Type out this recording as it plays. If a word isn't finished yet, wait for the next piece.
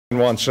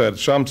once said,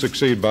 "Some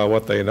succeed by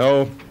what they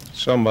know,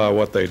 some by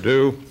what they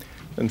do,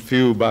 and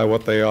few by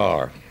what they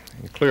are."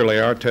 And clearly,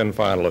 our 10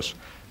 finalists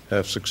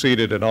have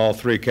succeeded in all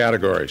 3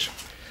 categories.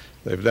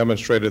 They've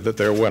demonstrated that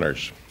they're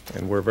winners,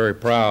 and we're very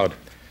proud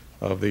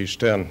of these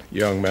 10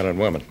 young men and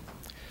women.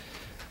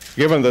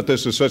 Given that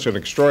this is such an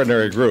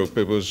extraordinary group,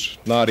 it was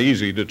not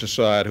easy to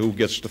decide who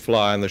gets to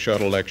fly in the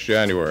shuttle next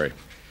January,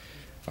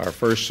 our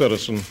first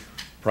citizen,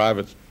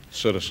 private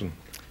citizen,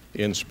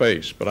 in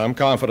space. But I'm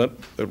confident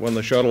that when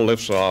the shuttle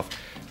lifts off,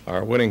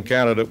 our winning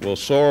candidate will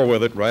soar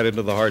with it right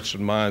into the hearts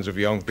and minds of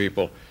young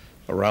people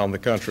around the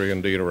country,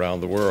 indeed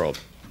around the world.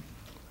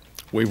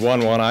 We've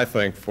won one, I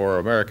think, for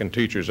American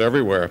teachers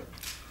everywhere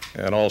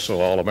and also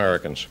all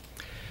Americans.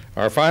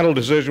 Our final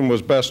decision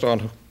was based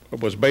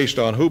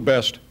on who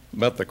best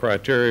met the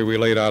criteria we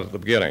laid out at the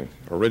beginning: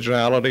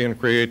 originality and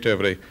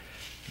creativity,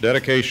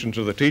 dedication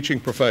to the teaching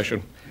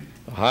profession,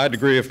 a high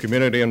degree of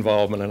community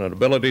involvement, and an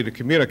ability to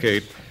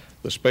communicate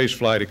the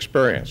spaceflight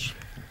experience.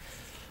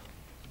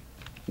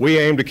 We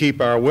aim to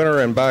keep our winner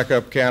and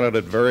backup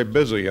candidate very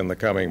busy in the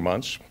coming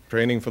months,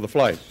 training for the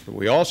flight. But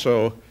we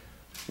also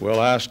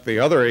will ask the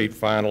other 8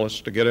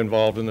 finalists to get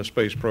involved in the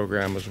space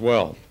program as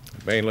well,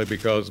 mainly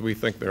because we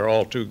think they're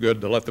all too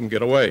good to let them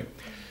get away.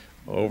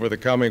 Over the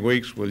coming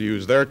weeks, we'll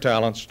use their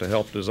talents to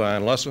help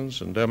design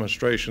lessons and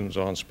demonstrations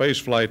on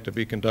spaceflight to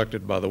be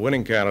conducted by the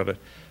winning candidate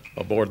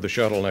aboard the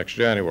shuttle next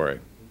January.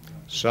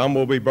 Some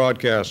will be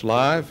broadcast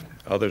live,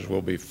 others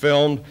will be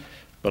filmed,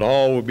 but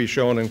all will be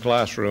shown in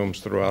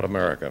classrooms throughout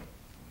America.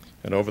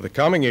 And over the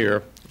coming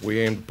year, we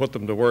aim to put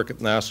them to work at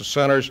NASA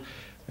centers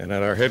and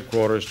at our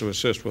headquarters to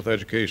assist with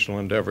educational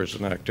endeavors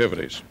and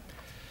activities.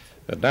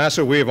 At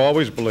NASA, we have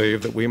always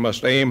believed that we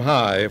must aim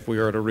high if we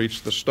are to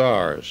reach the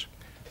stars.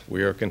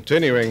 We are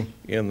continuing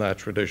in that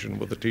tradition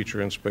with the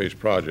Teacher in Space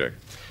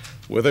project.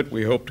 With it,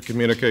 we hope to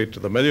communicate to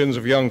the millions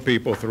of young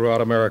people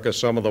throughout America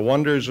some of the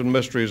wonders and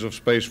mysteries of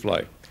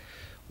spaceflight.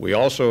 We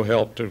also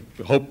hope to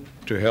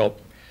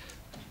help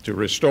to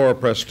restore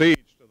prestige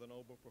to the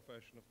noble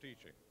profession of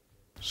teaching,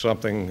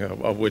 something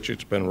of which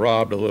it's been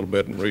robbed a little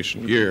bit in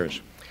recent years.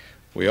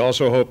 We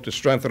also hope to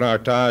strengthen our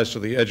ties to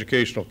the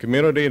educational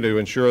community and to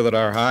ensure that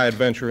our high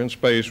adventure in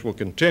space will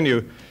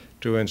continue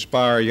to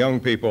inspire young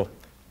people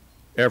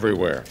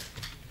everywhere.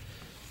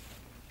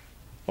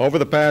 Over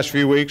the past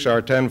few weeks,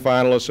 our 10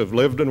 finalists have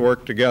lived and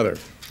worked together.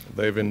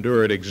 They've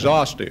endured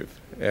exhaustive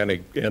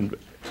and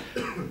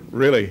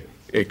really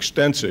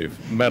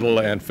extensive mental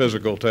and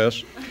physical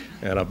tests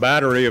and a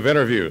battery of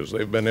interviews.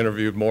 They've been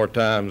interviewed more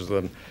times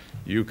than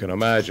you can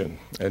imagine.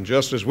 And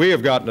just as we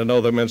have gotten to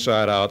know them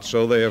inside out,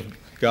 so they have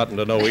gotten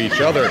to know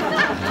each other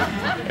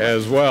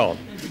as well.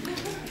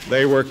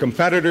 They were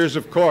competitors,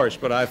 of course,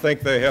 but I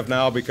think they have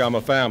now become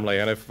a family.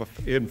 And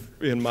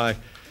if in my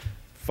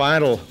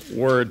final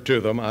word to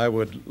them, I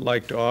would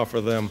like to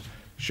offer them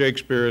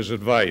Shakespeare's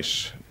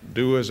advice: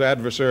 do as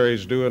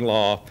adversaries do in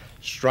law,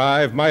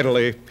 strive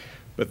mightily,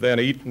 but then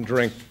eat and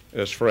drink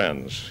as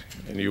friends.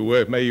 And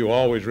may you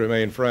always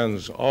remain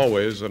friends,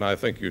 always, and I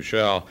think you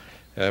shall,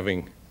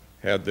 having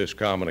had this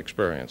common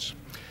experience.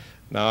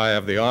 Now I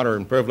have the honor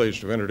and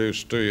privilege to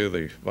introduce to you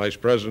the Vice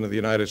President of the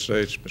United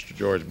States, Mr.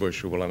 George Bush,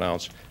 who will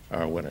announce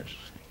our winners.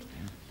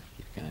 Thank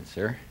you, kind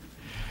sir.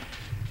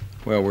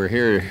 Well, we're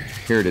here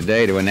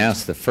today to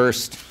announce the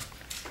first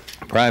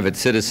private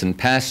citizen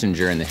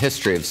passenger in the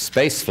history of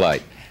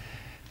spaceflight.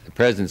 The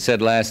President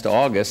said last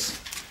August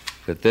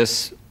that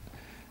this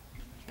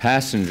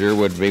passenger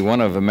would be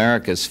one of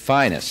America's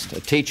finest,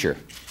 a teacher.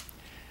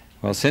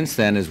 Well, since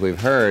then, as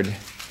we've heard,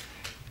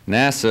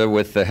 NASA,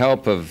 with the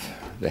help of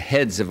the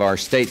heads of our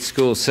state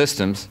school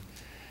systems,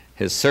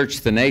 has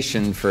searched the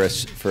nation for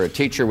a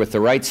teacher with the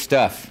right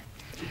stuff.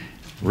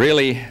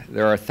 Really,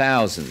 there are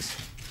thousands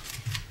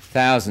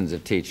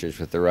of teachers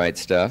with the right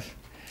stuff,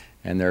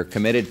 and they're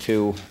committed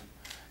to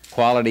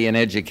quality in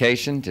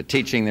education, to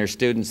teaching their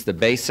students the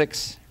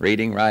basics: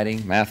 reading,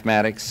 writing,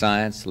 mathematics,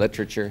 science,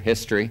 literature,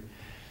 history,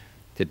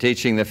 to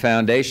teaching the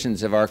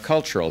foundations of our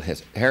cultural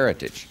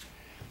heritage,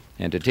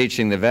 and to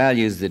teaching the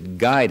values that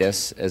guide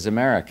us as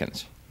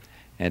Americans,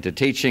 and to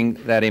teaching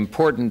that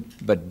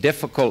important but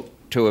difficult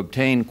to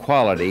obtain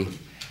quality,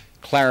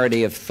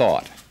 clarity of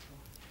thought.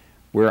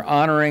 We're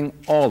honoring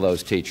all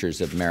those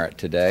teachers of merit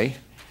today,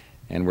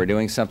 and we're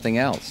doing something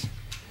else,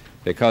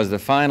 because the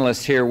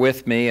finalists here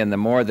with me and the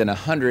more than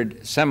 100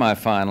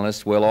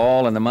 semifinalists will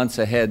all in the months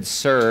ahead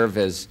serve,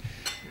 as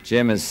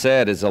Jim has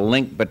said, as a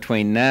link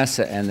between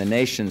NASA and the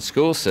nation's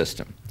school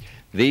system.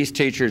 These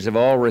teachers have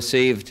all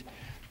received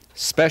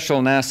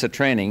special NASA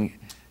training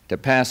to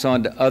pass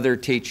on to other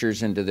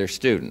teachers and to their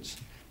students.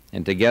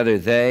 And together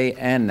they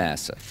and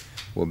NASA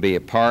will be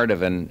a part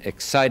of an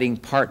exciting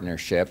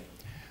partnership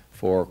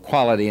for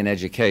quality in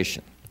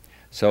education.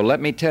 So let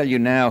me tell you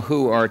now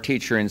who our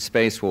teacher in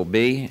space will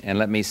be, and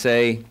let me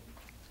say,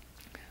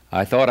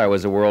 I thought I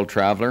was a world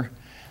traveler,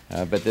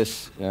 but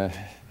this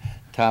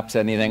tops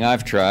anything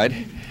I've tried.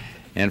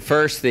 And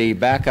first, the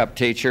backup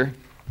teacher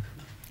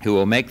who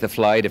will make the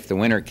flight if the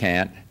winner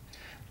can't,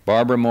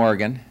 Barbara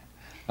Morgan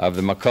of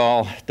the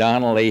McCall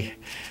Donnelly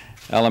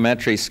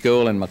Elementary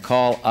School in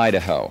McCall,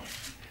 Idaho.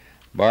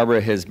 Barbara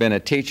has been a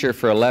teacher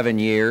for 11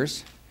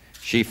 years.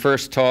 She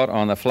first taught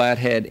on the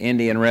Flathead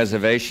Indian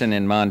Reservation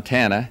in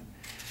Montana.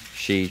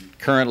 She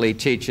currently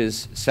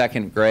teaches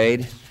second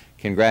grade.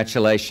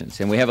 Congratulations.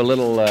 And we have a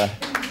little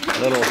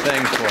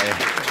thing for you.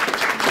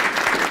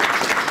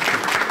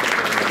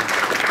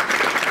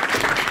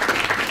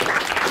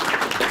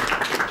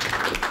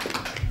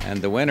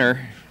 And the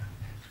winner,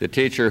 the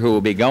teacher who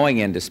will be going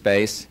into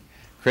space,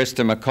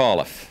 Christa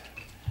McAuliffe.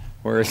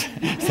 Where is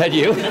that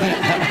you?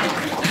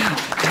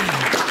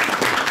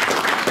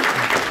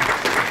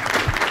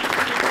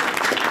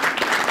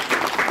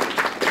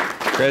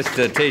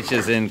 Christa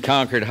teaches in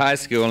Concord High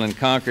School in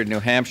Concord,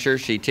 New Hampshire.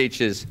 She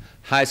teaches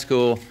high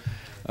school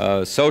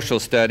social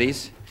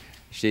studies.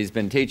 She's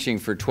been teaching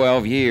for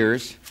 12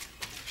 years.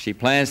 She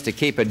plans to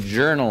keep a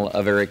journal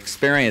of her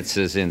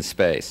experiences in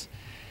space.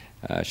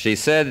 She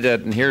said that,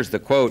 and here's the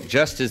quote,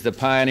 "Just as the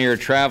pioneer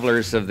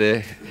travelers of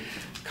the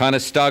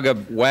Conestoga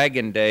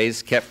wagon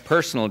days kept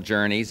personal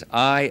journeys,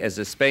 I, as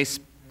a space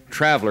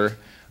traveler,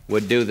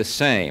 would do the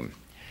same."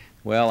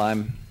 Well,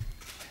 I'm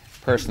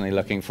personally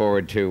looking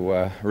forward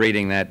to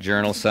reading that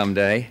journal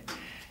someday.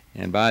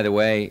 And by the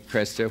way,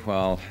 Christa,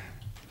 while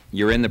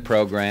you're in the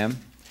program,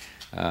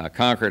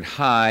 Concord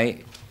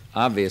High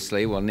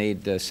obviously will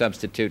need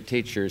substitute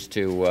teachers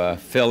to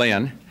fill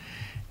in,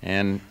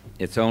 and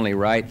it's only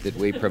right that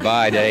we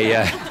provide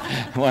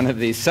one of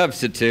these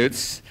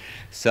substitutes.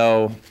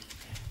 So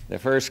the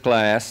first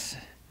class,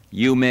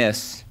 you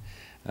miss,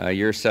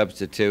 your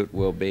substitute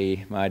will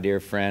be my dear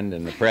friend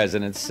and the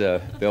President's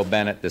Bill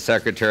Bennett, the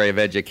Secretary of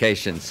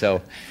Education.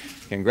 So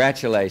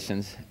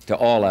congratulations to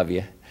all of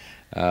you.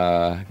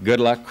 Good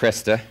luck,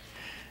 Christa.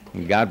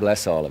 And God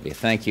bless all of you.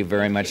 Thank you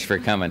very much for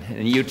coming.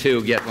 And you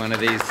too get one of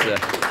these. That's so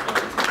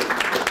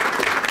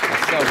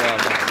well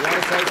done. You want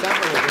to say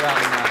something? Or you're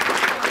out now?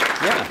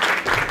 Yeah.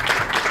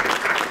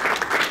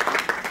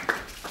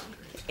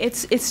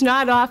 It's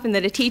not often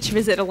that a teacher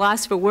is at a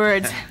loss for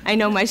words. I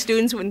know my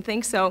students wouldn't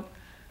think so.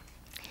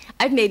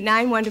 I've made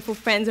 9 wonderful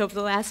friends over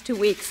the last 2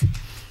 weeks.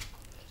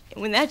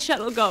 And when that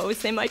shuttle goes,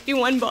 they might be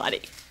one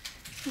body.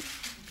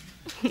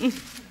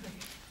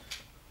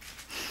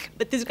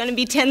 But there's going to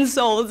be 10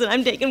 souls that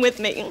I'm taking with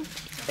me.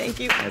 Thank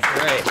you. That's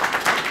great.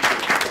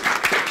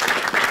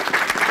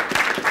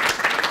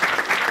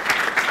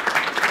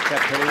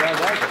 That's pretty well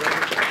done.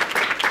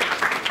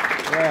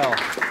 Well,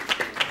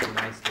 it's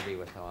nice to be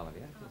with all of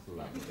you. Just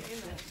lovely.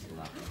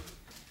 Lovely.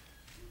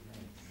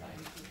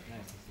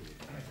 Nice to see you.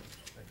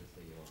 Good to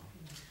see you all.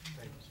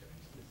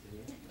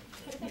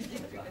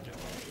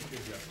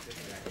 Good to see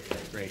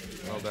you. Great.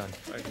 Well done.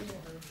 Thank you.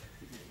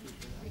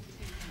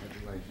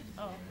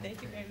 Oh, thank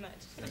you very much.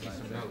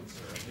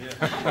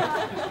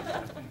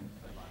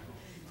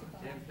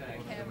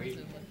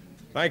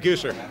 Thank you,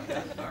 sir.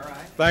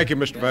 Thank you,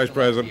 Mr. Vice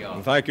President,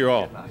 and thank you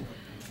all.